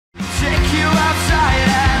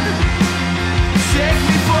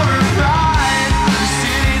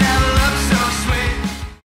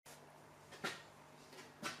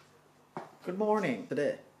morning.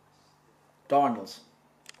 Today, door handles.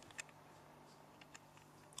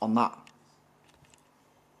 On that.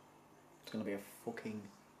 It's going to be a fucking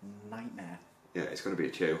nightmare. Yeah, it's going to be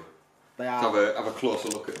a chew. They are. Let's have a closer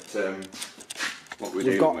look at what we're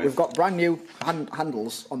doing with. We've got brand new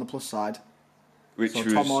handles on the plus side. So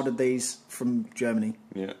Tom ordered these from Germany.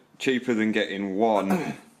 Yeah, cheaper than getting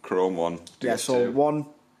one chrome one. Yeah, so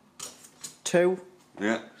two.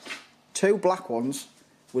 Yeah. Two black ones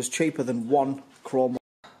was cheaper than one chrome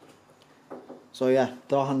one. So yeah,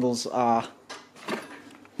 door handles are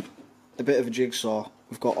a bit of a jigsaw.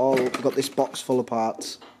 We've got this box full of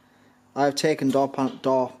parts. I've taken door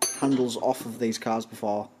handles off of these cars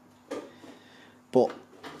before, but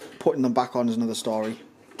putting them back on is another story.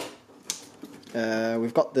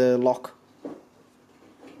 We've got the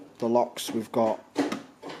locks. We've got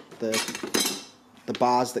the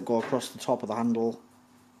bars that go across the top of the handle.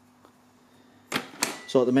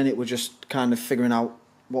 So at the minute we're just kind of figuring out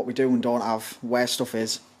what we do and don't have, where stuff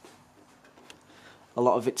is. A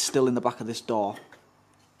lot of it's still in the back of this door.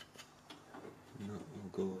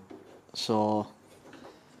 So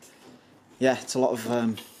yeah, it's a lot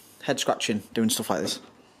of head scratching doing stuff like this.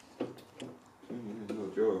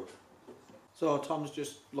 No joke. So Tom's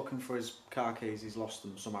just looking for his car keys. He's lost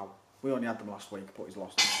them somehow. We only had them last week, but he's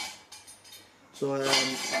lost them. So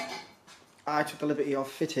I took the liberty of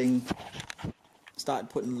fitting. Started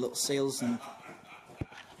putting little seals and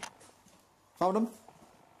found them.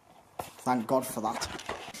 Thank God for that.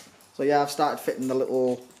 So yeah, I've started fitting the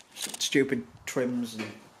little stupid trims and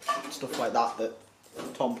stuff like that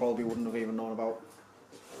Tom probably wouldn't have even known about.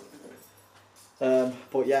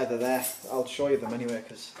 But yeah, they're there. I'll show you them anyway,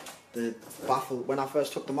 because the baffle, when I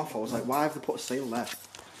first took them off, I was like, why have they put a seal there?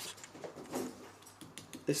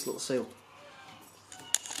 This little seal.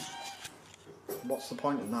 What's the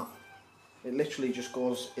point in that? It literally just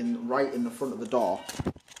goes right in the front of the door,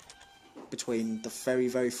 between the very,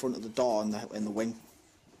 very front of the door and the wing.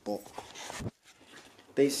 But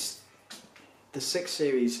the 6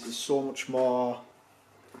 Series is so much more.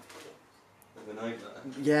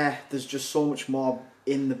 Yeah, there's just so much more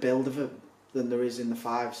in the build of it than there is in the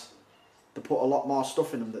 5s. They put a lot more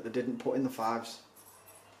stuff in them that they didn't put in the 5s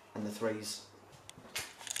and the 3s.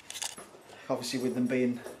 Obviously, with them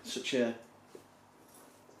being such a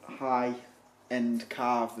high-end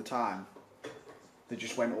car of the time, they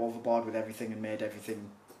just went overboard with everything and made everything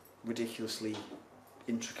ridiculously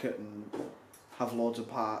intricate and have loads of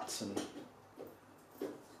parts. And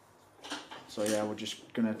so yeah, we're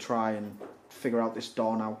just gonna try and figure out this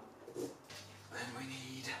door now. Then we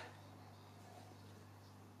need.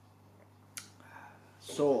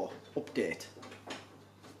 So, update.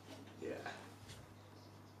 Yeah.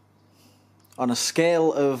 On a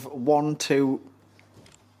scale of 1 to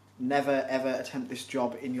never ever attempt this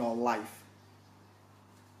job in your life,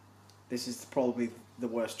 this is probably the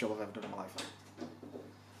worst job I've ever done in my life.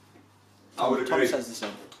 I would agree. Tom says the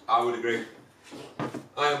same. I would agree.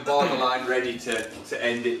 I am borderline ready to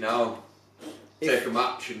end it now. Take a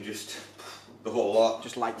match and just the whole lot.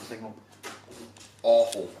 Just light the thing up.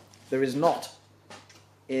 Awful. There is not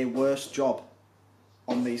a worse job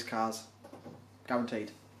on these cars.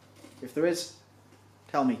 Guaranteed. If there is,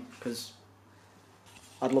 tell me, because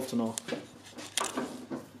I'd love to know.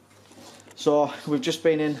 So, we've just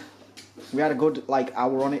been in. We had a good,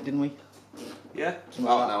 hour on it, didn't we? Yeah,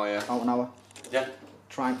 about an hour, yeah. About an hour. Yeah.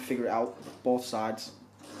 Trying to figure it out, both sides.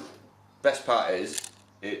 Best part is,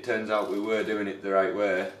 it turns out we were doing it the right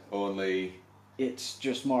way, only... It's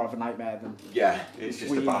just more of a nightmare than... Yeah, it's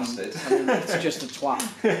just a bastard. I mean, it's just a twat.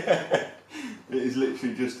 It is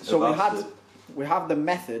literally just a bastard. So we have the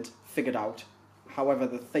method figured out, however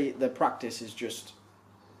the practice is just...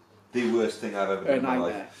 The worst thing I've ever done in my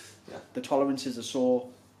life. Yeah. The tolerances are so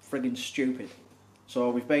friggin' stupid. So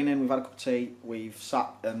we've been in, we've had a cup of tea, we've sat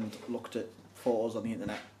and looked at photos on the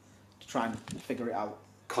internet to try and figure it out.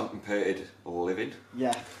 Contemplated living.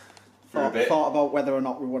 Yeah. Thought about whether or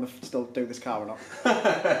not we want to still do this car or not.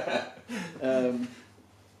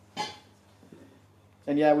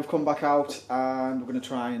 And yeah, we've come back out and we're going to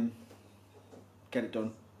try and get it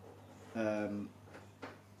done.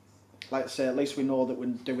 Like I say, at least we know that we're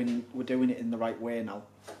doing it in the right way now.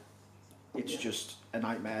 It's just a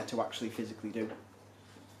nightmare to actually physically do.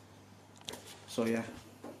 So yeah,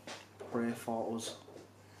 pray for us.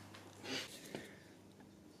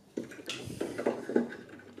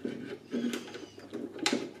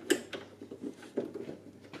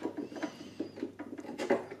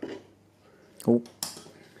 Oh.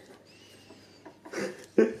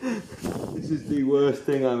 This is the worst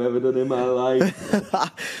thing I've ever done in my life.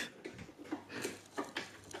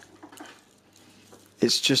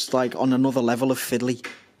 It's just like on another level of fiddly.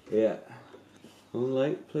 Yeah. On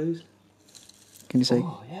light, please. Can you see?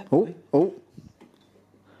 Oh, yeah. Oh, Boy. oh.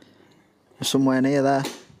 Somewhere near there.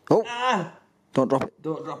 Oh. Ah! Don't drop it.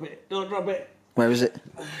 Don't drop it. Don't drop it. Where is it?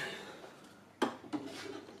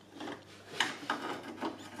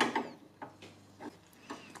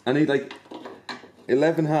 I need like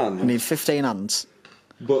 11 hands. We need 15 hands.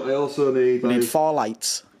 But I also need We like... need 4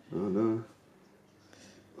 lights. Oh no.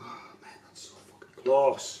 Oh man, that's so fucking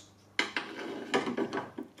close.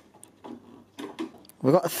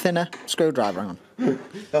 We've got a thinner screwdriver on. Yeah,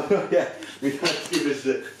 we had to give us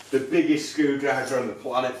the biggest screwdriver on the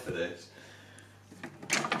planet for this.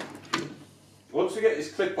 Once we get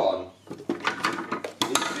this clip on,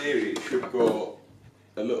 in theory it should go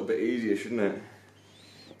a little bit easier, shouldn't it?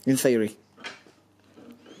 In theory.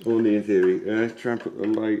 Only in theory. Try and put the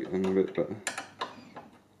light on a bit better.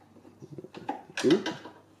 Ooh.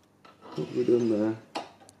 What have we done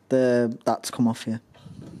there? That's come off here.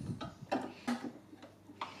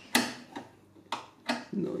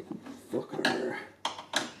 No, you fucker.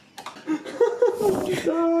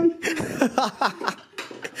 Die.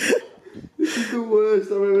 This is the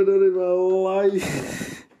worst I've ever done in my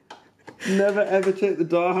life. Never ever take the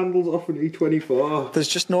door handles off an E24. There's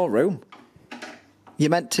just no room.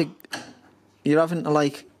 You're having to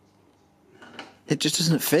like... It just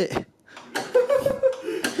doesn't fit.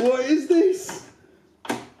 What is this?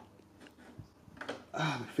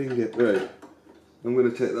 Ah, my finger. Right. I'm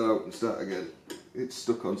going to take that out and start again. It's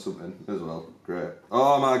stuck on something as well. Great.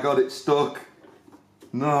 Oh my god, it's stuck.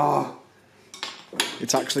 No.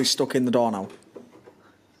 It's actually stuck in the door now.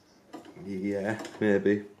 Yeah,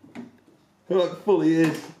 maybe. Oh, it fully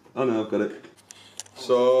is. Oh no, I've got it.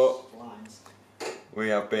 So, we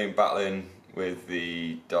have been battling with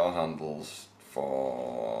the door handles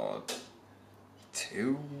for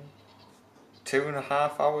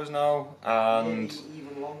 2.5 hours now, and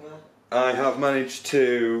even longer. I have managed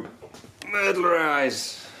to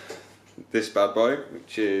murderize this bad boy,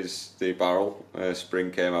 which is the barrel.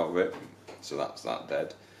 Spring came out of it, so that's that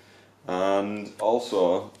dead. And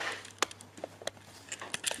also,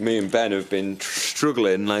 me and Ben have been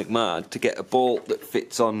struggling like mad to get a bolt that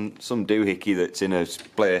fits on some doohickey that's in a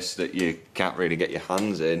place that you can't really get your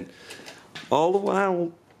hands in. All the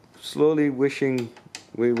while, slowly wishing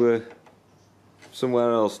we were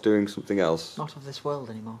somewhere else doing something else. Not of this world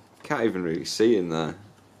anymore. Can't even really see in there.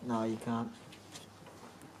 No, you can't.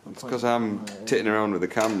 It's because I'm titting around with the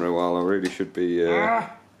camera while I really should be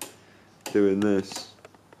doing this.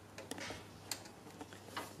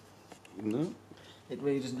 No? It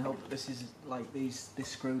really doesn't help. This is like this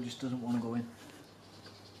screw just doesn't want to go in.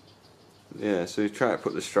 Yeah, so you try to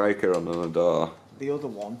put the striker on the door. The other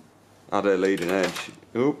one. Add a leading edge.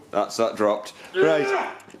 Oop, that dropped. Right.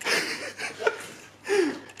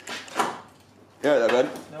 Yeah, there, Ben.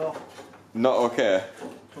 No. Not okay.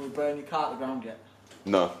 Can we burn your car to the ground yet?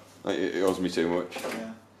 No, it owes me too much.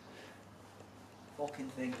 Yeah. Fucking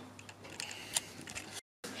thing.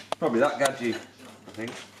 Probably that gadget, I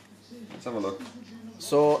think. Let's have a look.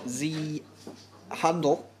 So the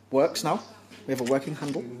handle works now. We have a working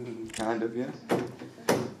handle. Kind of, yeah.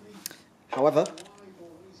 However,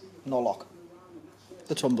 no lock.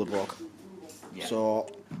 The tumbled lock. Yeah. So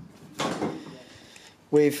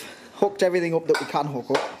we've hooked everything up that we can hook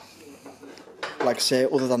up. Like I say,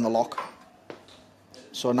 other than the lock.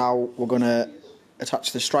 So now we're going to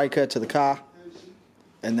attach the striker to the car,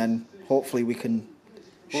 and then hopefully we can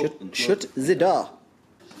shut the door.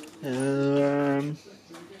 There's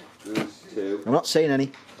two. I'm not seeing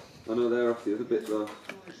any. I know they're off the other bit though.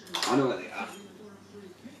 I know where they are.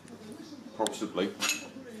 Possibly.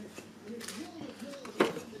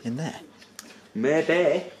 In there.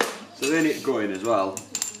 Maybe. So they need to go in as well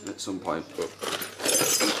at some point. But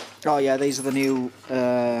Oh yeah, these are the new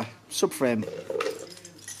subframe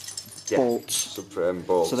bolts. Subframe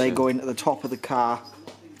bolts. So they yeah. go into the top of the car,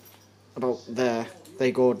 about there.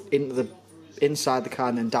 They go into the inside the car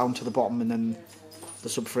and then down to the bottom, and then the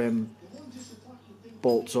subframe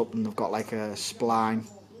bolts up, and they've got like a spline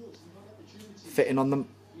fitting on them,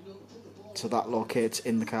 so that locates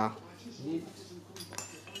in the car.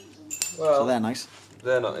 Well, So they're nice.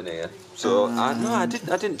 they're not in here. So I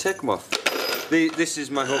didn't take them off. This is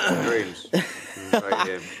my hopes and dreams. Right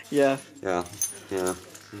here. Yeah, Yeah. Yeah.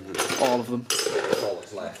 all of them. That's all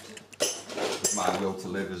that's left. My will to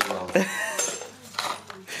live as well.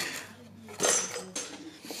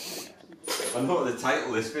 I know what the title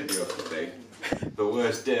of this video could be. The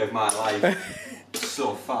worst day of my life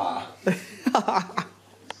so far.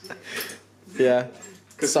 Yeah,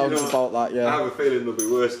 sounds you know, about that. I Yeah, have a feeling there'll be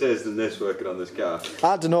worse days than this working on this car.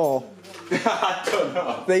 I don't know. I don't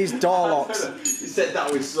know. These door locks. You said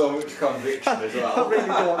that with so much conviction as I well. really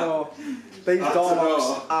don't know. These I door don't know.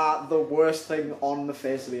 locks are the worst thing on the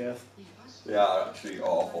face of the earth. They are actually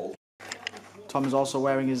awful. Tom is also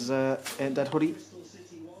wearing his Ain't Dead hoodie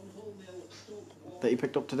that he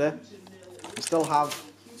picked up today. We still have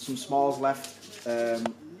some smalls left.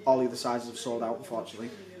 All the other sizes have sold out, unfortunately.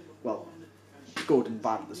 Well, good and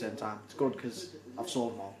bad at the same time. It's good because I've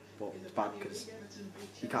sold them all, but it's bad because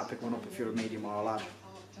you can't pick one up if you're a medium or a large.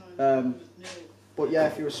 But yeah,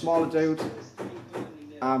 if you're a smaller dude,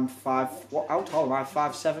 I'm how tall am I?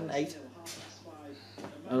 5'7", 8"?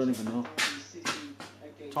 I don't even know.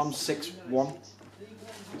 Tom's 6'1",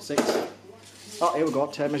 6. Oh, here we go.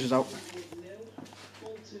 Tape measures out.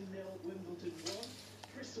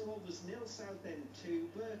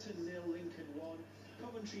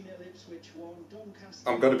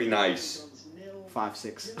 I'm gonna be nice.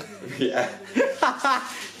 5'6". Yeah.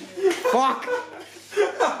 Fuck!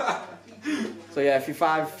 So yeah, if you're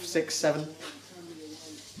 5, 6, 7.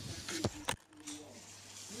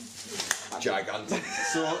 Gigantic.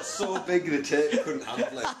 So big the tape couldn't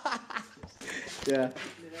handle it. Yeah.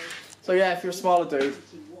 So yeah, if you're a smaller dude,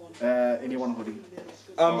 and you want a hoodie.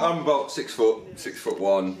 I'm about 6 foot,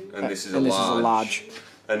 6'1", and this is a large.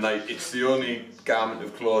 And like, it's the only garment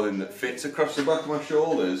of clothing that fits across the back of my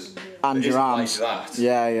shoulders. And your arms. Like that.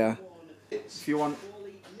 Yeah, yeah. If you're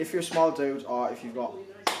a small dude, or if you've got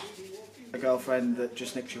a girlfriend that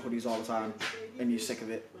just nicks your hoodies all the time, and you're sick of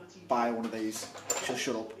it, buy one of these. She'll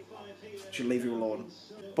shut up. She'll leave you alone.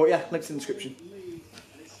 But yeah, links in the description.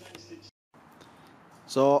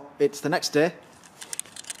 So it's the next day.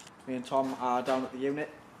 Me and Tom are down at the unit.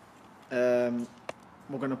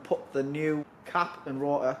 We're going to put the new cap and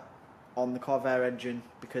rotor on the Corvair engine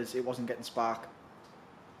because it wasn't getting spark,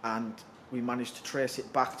 and we managed to trace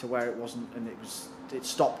it back to where it wasn't, and it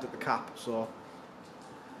stopped at the cap. So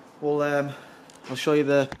we'll I'll show you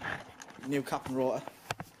the new cap and rotor.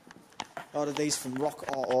 Ordered these from Rock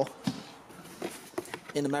Auto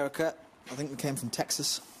in America. I think they came from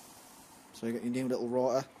Texas. So you got your new little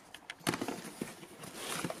rotor,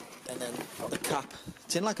 and then got the cap.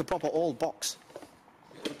 It's in like a proper old box.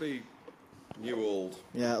 It'll be new old.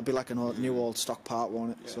 Yeah, it'll be like a new old stock part,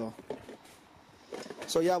 won't it? Yeah.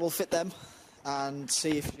 So yeah, we'll fit them and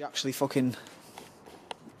see if you actually fucking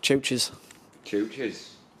chooches. Chooches.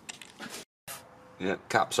 Yeah,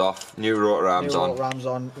 caps off. New rotor arms on. New rotor arms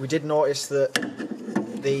on. We did notice that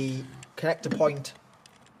the connector point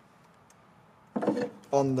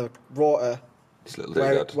on the rotor,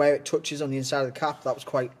 where it touches on the inside of the cap, that was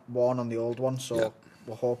quite worn on the old one. So yeah,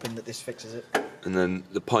 we're hoping that this fixes it. And then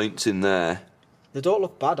the points in there. They don't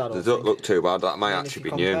look bad, I don't think. They don't look too bad. That might actually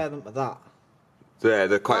be new. Compare them to that. Yeah,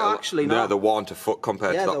 they're quite. Actually, no, they're worn to foot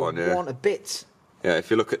compared to that one. Yeah, they're worn to bits. Yeah,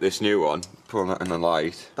 if you look at this new one, put that in the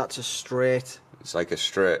light. That's a straight. It's like a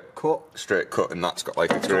straight cut. Straight cut, and that's got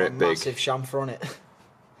like a great big, massive chamfer on it.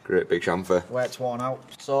 Great big chamfer. Where it's worn out.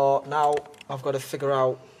 So now I've got to figure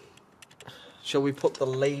out. Shall we put the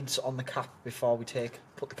leads on the cap before we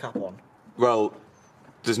put the cap on? Well,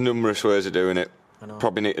 there's numerous ways of doing it. I know.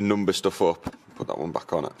 Probably need to number stuff up. Put that one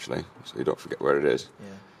back on actually, so you don't forget where it is.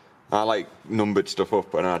 Yeah. I like numbered stuff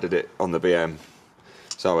up when I did it on the BM.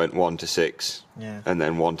 So I went 1 to 6, and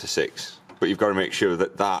then 1 to 6. But you've got to make sure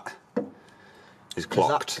that that is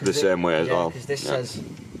clocked the same way as well. Because this says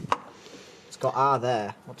it's got R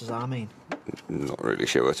there. What does R mean? Not really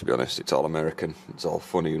sure, to be honest. It's all American. It's all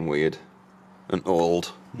funny and weird and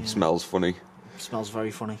old. Yeah. It smells funny. It smells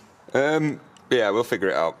very funny. Yeah, we'll figure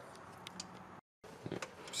it out.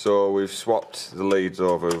 So we've swapped the leads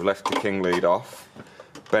over. We've left the king lead off.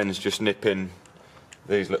 Ben's just nipping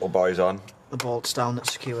these little boys on. The bolts down that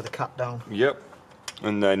secure the cap down. Yep.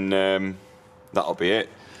 And then that'll be it.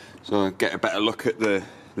 So get a better look at the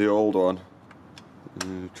old one.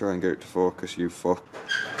 Try and get it to focus, you fuck.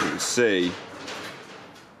 You can see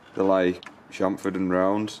they're like chamfered and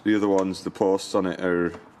round. The other ones, the posts on it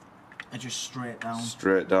are just straight down.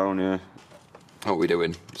 Straight down, yeah. What are we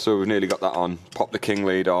doing? So we've nearly got that on. Pop the king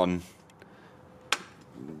lead on.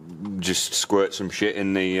 Just squirt some shit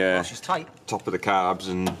in the she's tight. Top of the carbs,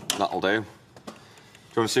 and that'll do.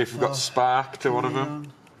 Do you want to see if we've got spark to one of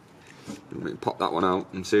them? Pop that one out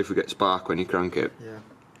and see if we get spark when you crank it. Yeah.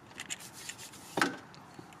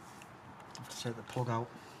 Have to take the plug out.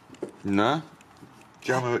 No.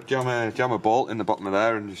 Jam a bolt in the bottom of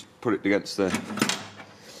there and just put it against the...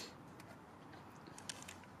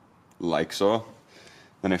 like so.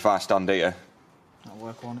 Then if I stand here... That'll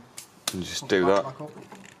work on it. And just do that.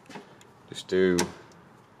 Just do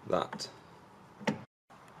that.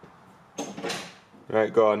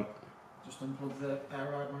 Right, go on. Just unplug the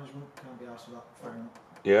air ride management. Can't be arsed with that firing up.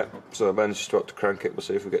 Yeah, so Ben's just about to crank it. We'll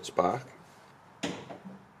see if we get spark.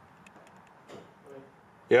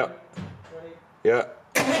 Yeah. Ready? Yeah.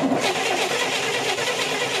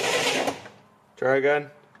 Try again.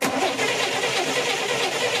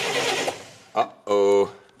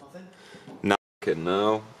 Uh-oh. Nothing? Knocking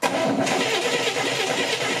now.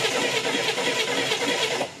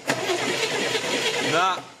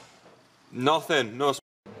 Nah. Nothing. No.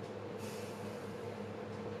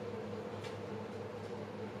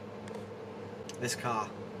 This car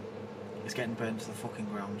is getting burnt to the fucking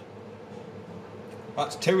ground.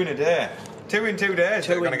 That's 2 in a day. 2 in 2 days.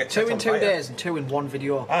 Two in 2 days and 2 in 1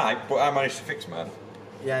 video. Aye, but I managed to fix mine.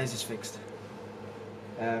 Yeah, his is fixed.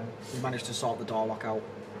 We managed to sort the door lock out.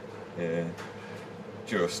 Yeah.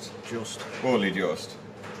 Just. Only just.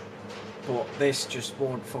 But this just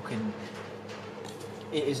won't fucking...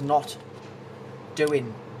 It is not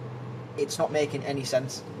doing... It's not making any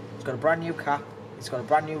sense. It's got a brand new cap. It's got a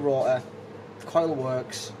brand new rotor. The coil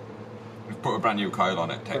works. We've put a brand new coil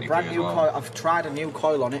on it, technically, A brand new as well. coil. I've tried a new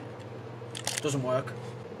coil on it. Doesn't work.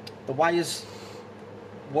 The wires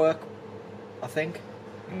work, I think.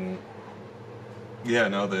 Yeah,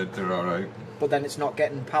 no, they're alright. But then it's not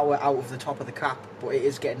getting power out of the top of the cap, but it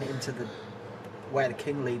is getting into the where the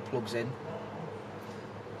king lead plugs in.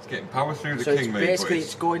 It's getting power through the So king it's lead, basically but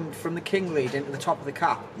it's going from the king lead into the top of the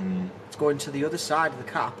cap. It's going to the other side of the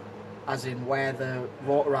cap, as in where the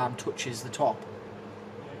rotor arm touches the top.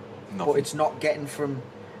 nothing. But it's not getting from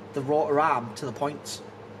the rotor arm to the points.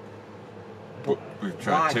 But we've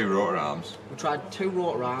tried Why? 2 rotor arms. We tried 2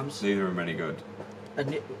 rotor arms, Neither are any good.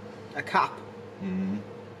 a cap.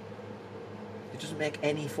 It doesn't make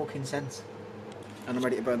any fucking sense. And I'm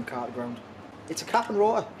ready to burn the car to the ground. It's a cap and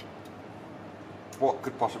rotor. What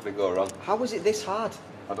could possibly go wrong? How is it this hard?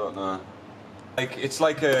 I don't know. Like, it's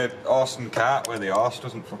like a horse and cart where the horse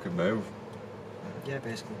doesn't fucking move. Yeah,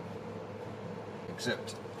 basically.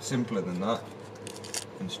 Except simpler than that.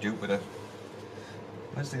 And stupider.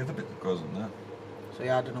 Where's the other bit that goes in there? So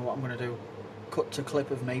yeah, I don't know what I'm going to do. Cut to clip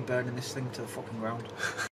of me burning this thing to the fucking ground.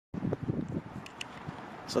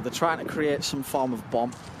 So they're trying to create some form of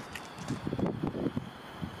bomb.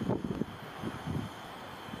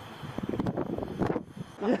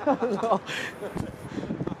 Yeah, no.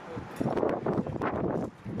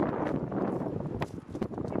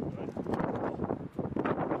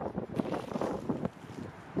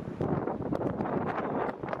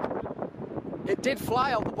 It did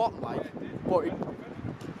fly out the bottom, like, but it...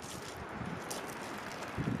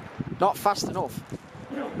 not fast enough.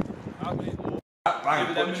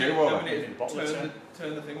 Bang, put the tube over.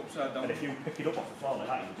 Turn the thing upside down. And if you pick it up off the floor like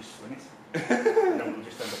that, you'll just swing it. And then we'll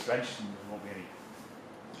just end up drenched and there won't be any.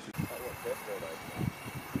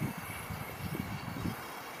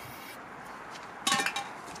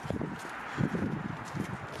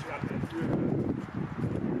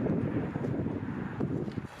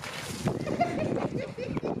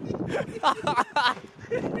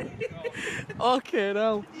 Okay,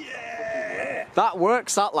 now. Yeah. That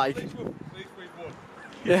works. That like.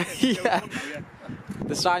 Yeah, yeah.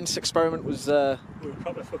 The science experiment was We were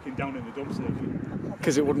probably fucking down in the dumps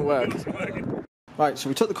because it wouldn't work. Right, so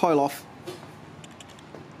we took the coil off,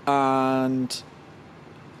 and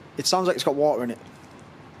it sounds like it's got water in it,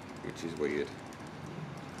 Which is weird.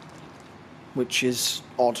 which is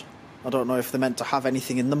odd. I don't know if they're meant to have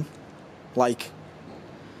anything in them, like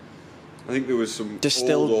I think there was some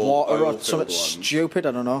distilled old water or oil-filled something ones. stupid.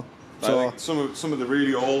 I don't know. I So think some of the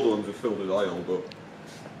really old ones are filled with oil, but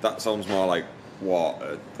that sounds more like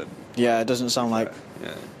water than... yeah, it doesn't sound like Yeah.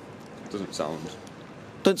 It doesn't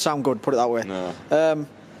sound good. Put it that way. No.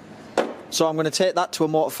 So I'm going to take that to a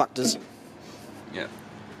Motor Factors Yeah.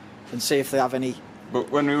 and see if they have any. But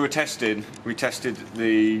when we tested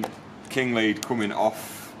the king lead coming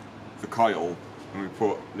off the coil, and we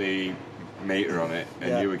put the meter on it, and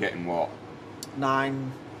Yeah. you were getting what?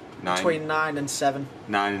 Between 9 and 7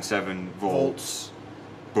 9 and 7 volts.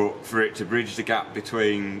 But for it to bridge the gap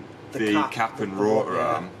between the cap and the rotor yeah.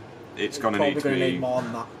 arm, it's going to Probably need to going to be... need more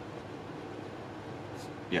than that.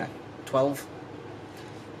 Yeah. 12.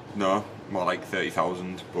 No, more like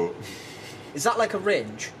 30,000, but... Is that like a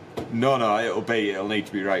range? No, it'll need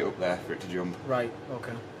to be right up there for it to jump. Right.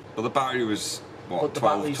 Okay. But the battery was, what, But the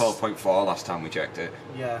 12, battery's- 12.4 last time we checked it.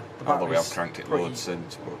 Yeah. The Although we have battery's cranked it pretty- loads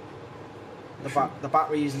since, but... The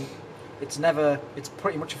battery isn't. It's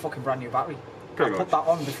pretty much a fucking brand new battery. Pretty I put much. that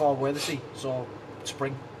on before Worthesy, so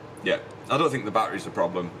spring. Yeah, I don't think the battery's the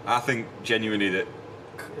problem. I think genuinely that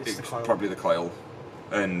It's it's the coil. probably the coil.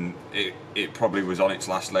 And it probably was on its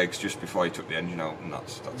last legs just before he took the engine out, and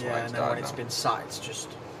that's why Yeah, it's and then when died it's now. been sat, it's just.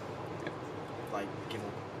 like give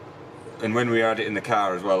up. And when we had it in the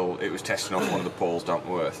car as well, it was testing off one of the poles down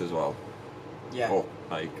to earth as well. Yeah. Oh,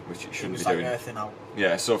 like, which it It shouldn't was be like doing. earthing out.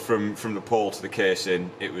 Yeah, so from the pole to the casing,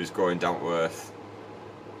 it was going down to earth,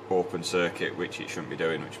 open circuit, which it shouldn't be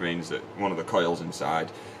doing, which means that one of the coils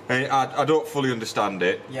inside. And I don't fully understand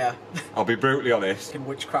it. Yeah. I'll be brutally honest, In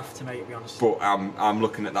witchcraft to me, to be honest. but I'm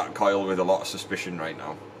looking at that coil with a lot of suspicion right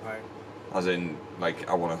now. Right. As in, like,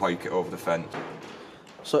 I want to hike it over the fence.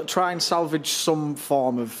 So try and salvage some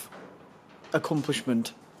form of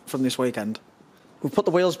accomplishment from this weekend. We've put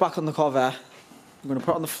the wheels back on the Corvair. I'm going to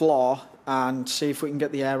put it on the floor and see if we can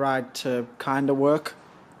get the air ride to kind of work,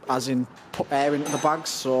 as in put air into the bags.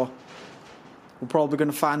 So we're probably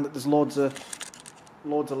going to find that there's loads of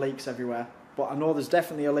leaks everywhere. But I know there's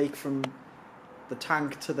definitely a leak from the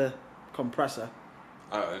tank to the compressor,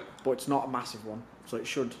 Alright. but it's not a massive one. So it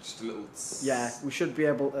should, Just a little. yeah, we should be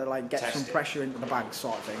able to like get Test some it. pressure into the bags,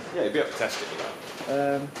 sort of thing. Yeah, you'd be able to test it with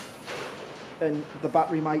that. And the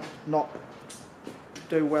battery might not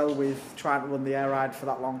do well with trying to run the air ride for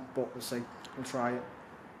that long, but we'll see. We'll try it.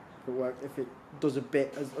 If it does a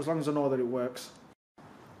bit, as long as I know that it works.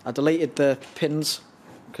 I deleted the pins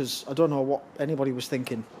because I don't know what anybody was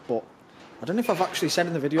thinking, but I don't know if I've actually said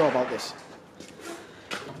in the video about this.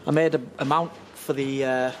 I made a mount for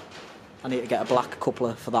the. I need to get a black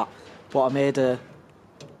coupler for that, but I made a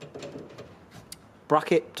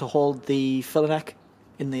bracket to hold the filler neck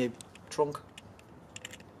in the trunk.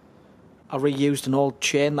 I reused an old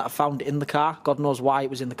chain that I found in the car. God knows why it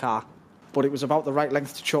was in the car, but it was about the right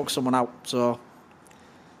length to choke someone out, so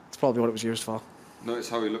that's probably what it was used for. Notice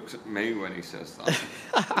how he looks at me when he says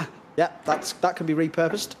that. Yeah, that can be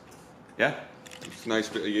repurposed. Yeah, it's a nice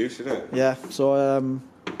bit of use, isn't it? Yeah, so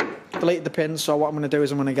deleted the pins, so what I'm going to do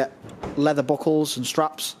is I'm going to get leather buckles and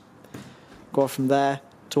straps, go from there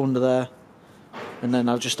to under there, and then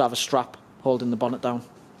I'll just have a strap holding the bonnet down.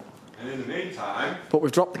 And in the meantime, But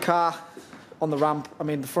we've dropped the car on the ramp. I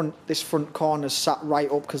mean, this front corner's sat right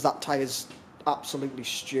up because that tyre's absolutely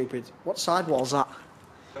stupid. What sidewall's that?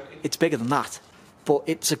 It's bigger than that, but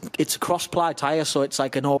it's a cross-ply tyre, so it's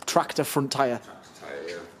like an old tractor front tyre.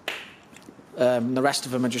 The rest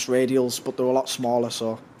of them are just radials, but they're a lot smaller,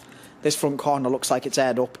 so this front corner looks like it's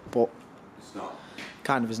aired up, but it's not.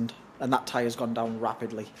 kind of isn't. And that tyre's gone down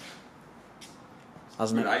rapidly,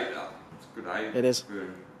 hasn't Good it? height, that. It's a good height. It is. For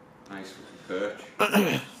a nice looking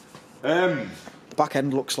perch. The back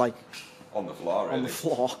end looks like On the floor, really. on the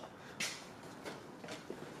floor.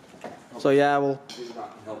 So yeah, well,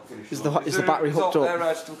 is the battery hooked up? Air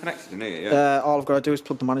ride still connected in here, yeah? All I've got to do is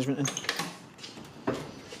plug the management in.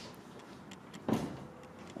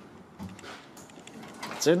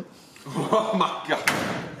 It's in. Oh my god.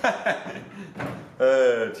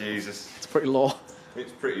 Oh, Jesus. It's pretty low.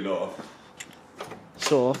 It's pretty low.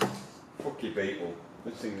 So, Fuck your Beetle.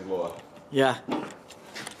 This thing's lower. yeah.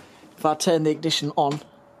 If I turn the ignition on.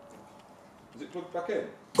 Is it plugged back in?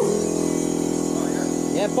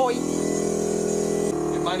 Yeah, boy.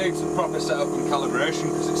 It might need some proper setup and calibration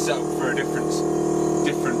because it's set up for a different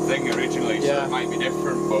thing originally, so Yeah. it might be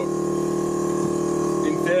different, but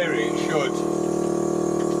in theory it should.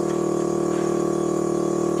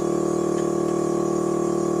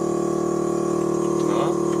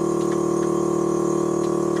 No?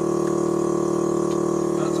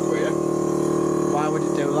 That's weird. Why would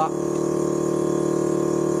it do that?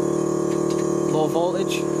 Low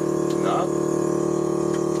voltage. No?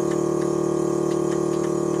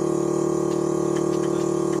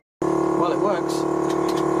 Well, it works.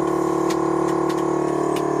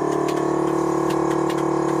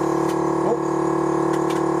 Oh.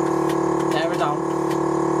 Air it down.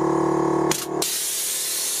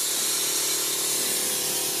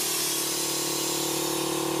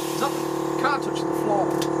 Is that the car touching the floor?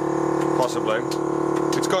 Possibly.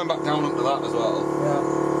 It's going back down onto that as well. Yeah.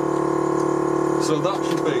 So that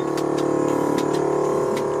should be.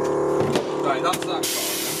 Right, that's that corner.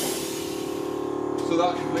 So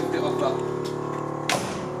that should lift it off that.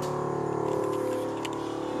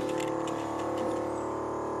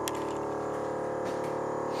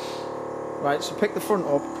 Right, so pick the front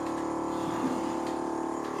up.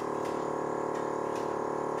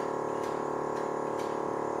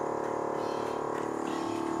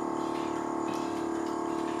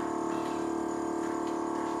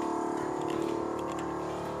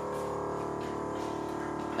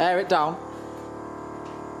 Air it down.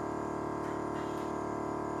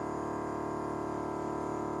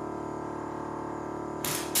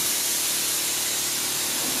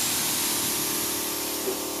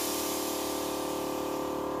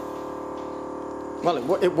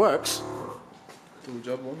 Well, it works. Full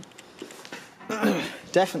job one.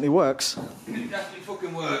 Definitely works. It definitely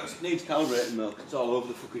fucking works. It needs calibrating milk. It's all over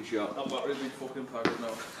the fucking shop. That battery's been fucking powered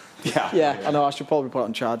now. Yeah, I know. I should probably put it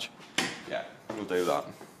on charge. Yeah, we'll do that.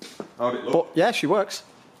 How'd it look? But yeah, she works.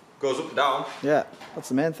 Goes up and down. Yeah, that's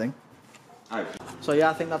the main thing. Aye. So yeah,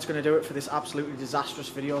 I think that's going to do it for this absolutely disastrous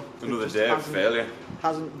video. Another It just day of hasn't- failure.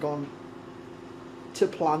 Hasn't gone to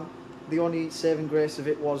plan. The only saving grace of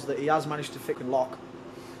it was that he has managed to fix and lock.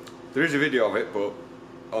 There is a video of it, but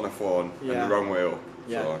on a phone Yeah. and the wrong way up.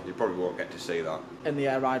 Yeah. So you probably won't get to see that. And the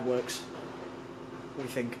air ride works. We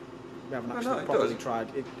think. We haven't No, actually it properly does. tried.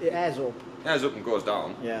 It airs up. Airs up and goes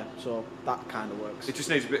down. Yeah, so that kind of works. It just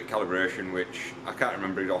needs a bit of calibration, which I can't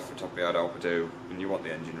remember it off the top of my head how to do. And you want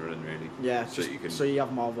the engine running really. Yeah, So just you can so you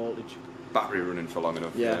have more voltage. battery running for long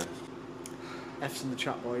enough. Yeah. F's in the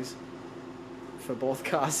chat, boys. For both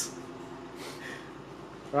cars.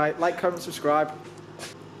 Right, like, comment, subscribe.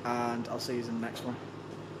 And I'll see you in the next one.